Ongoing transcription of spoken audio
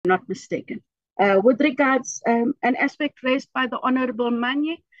not mistaken. With regards an aspect raised by the Honorable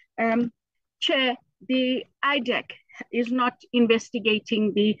Manye, Chair, the IDEC is not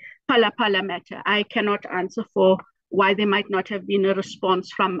investigating the Phala Phala matter. I cannot answer for why there might not have been a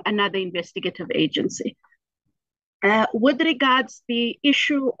response from another investigative agency. With regards the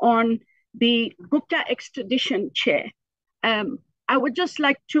issue on the Gupta extradition, Chair, I would just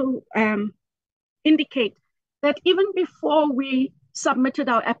like to indicate that even before we submitted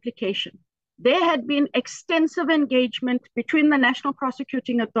our application, there had been extensive engagement between the National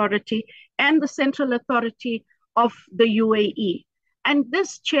Prosecuting Authority and the Central Authority of the UAE. And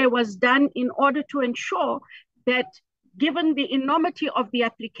this, Chair, was done in order to ensure that, given the enormity of the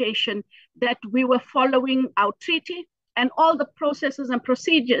application, that we were following our treaty and all the processes and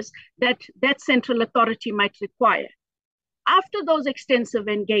procedures that that central authority might require. After those extensive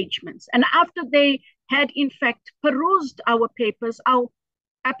engagements, and after they had in fact perused our papers, our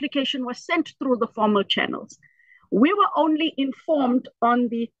application was sent through the formal channels. We were only informed on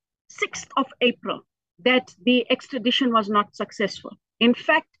the 6th of April that the extradition was not successful. In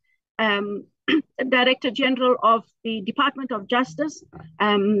fact, Director General of the Department of Justice,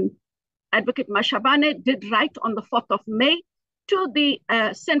 Advocate Mashabane, did write on the 4th of May to the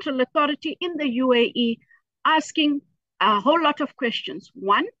Central Authority in the UAE, asking a whole lot of questions.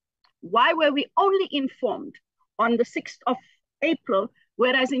 One, why were we only informed on the 6th of April,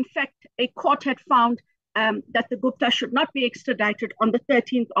 whereas in fact a court had found that the Gupta should not be extradited on the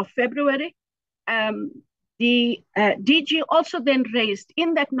 13th of February. The DG also then raised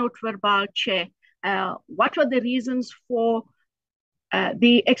in that note verbal, Chair, what were the reasons for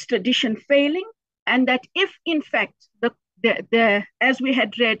the extradition failing, and that if in fact, as we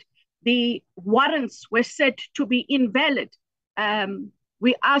had read, the warrants were said to be invalid,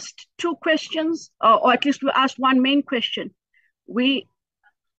 we asked two questions, or at least we asked one main question. We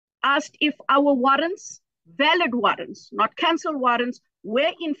asked if our warrants, valid warrants, not cancelled warrants,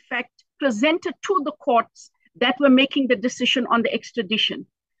 were in fact presented to the courts that were making the decision on the extradition.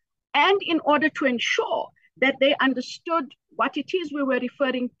 And in order to ensure that they understood what it is we were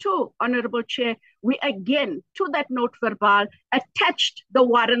referring to, Honorable Chair, we again, to that note verbal, attached the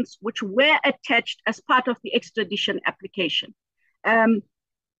warrants which were attached as part of the extradition application.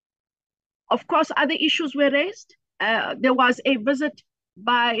 Of course, other issues were raised. There was a visit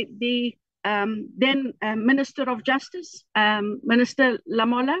by the then Minister of Justice, Minister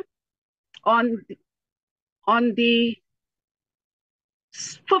Lamola, on the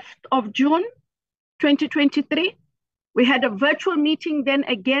 5th of June, 2023. We had a virtual meeting then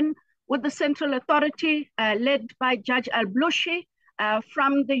again with the Central Authority led by Judge Al-Blushi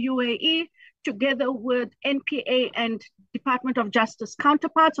from the UAE, together with NPA and Department of Justice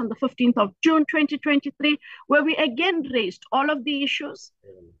counterparts on the 15th of June, 2023, where we again raised all of the issues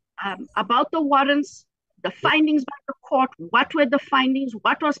about the warrants, the findings by the court, what were the findings,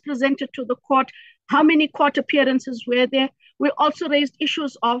 what was presented to the court, how many court appearances were there. We also raised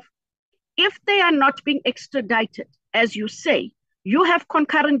issues of, if they are not being extradited, as you say, you have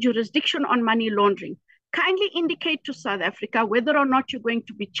concurrent jurisdiction on money laundering. Kindly indicate to South Africa whether or not you're going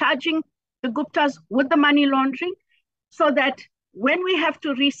to be charging the Guptas with the money laundering, so that when we have to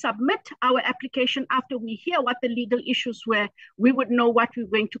resubmit our application after we hear what the legal issues were, we would know what we're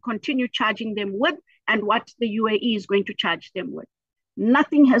going to continue charging them with and what the UAE is going to charge them with.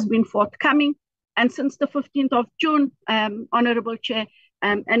 Nothing has been forthcoming. And since the 15th of June, Honorable Chair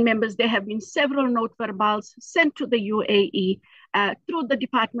and members, there have been several note verbals sent to the UAE through the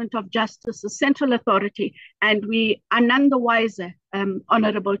Department of Justice, the Central Authority, and we are none the wiser,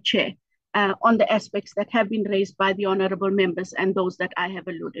 Honorable Chair, on the aspects that have been raised by the honorable members and those that I have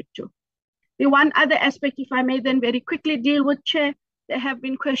alluded to. The one other aspect, if I may then very quickly deal with, Chair, there have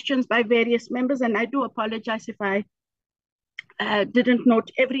been questions by various members, and I do apologize if I didn't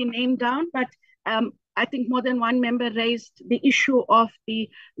note every name down, but I think more than one member raised the issue of the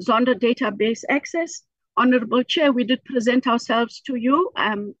Zonda database access. Honorable Chair, we did present ourselves to you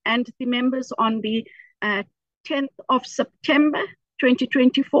and the members on the 10th of September,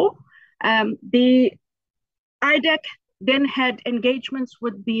 2024. The IDEC then had engagements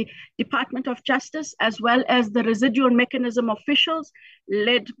with the Department of Justice, as well as the residual mechanism officials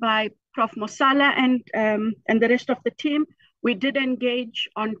led by Prof. Mosala and the rest of the team. We did engage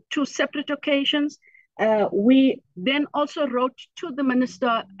on two separate occasions. We then also wrote to the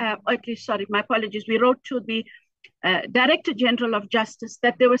Minister, at least, sorry, my apologies, we wrote to the Director General of Justice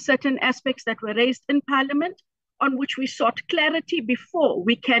that there were certain aspects that were raised in Parliament on which we sought clarity before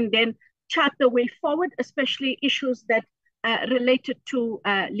we can then chart the way forward, especially issues that related to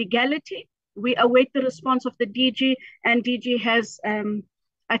legality. We await the response of the DG, and DG has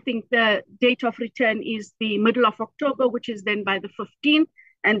I think the date of return is the middle of October, which is then by the 15th,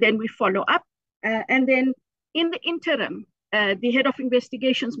 and then we follow up. And then in the interim, the head of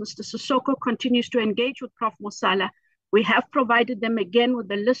investigations, Mr. Sissoko, continues to engage with Prof. Mosala. We have provided them again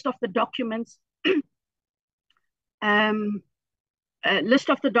with a list of the documents,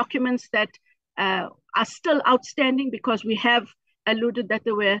 that are still outstanding, because we have alluded that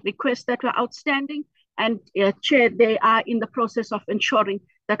there were requests that were outstanding. And Chair, they are in the process of ensuring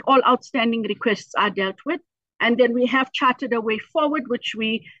that all outstanding requests are dealt with. And then we have charted a way forward, which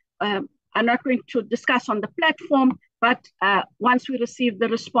we are not going to discuss on the platform, but once we receive the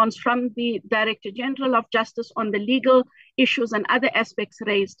response from the Director General of Justice on the legal issues and other aspects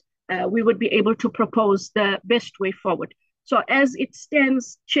raised, we would be able to propose the best way forward. So as it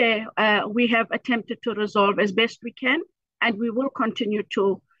stands, Chair, we have attempted to resolve as best we can, and we will continue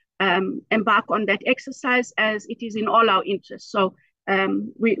to embark on that exercise, as it is in all our interests. So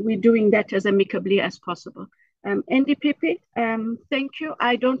we're doing that as amicably as possible. NDPP, thank you.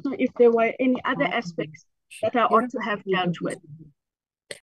 I don't know if there were any other aspects that I ought to have dealt with.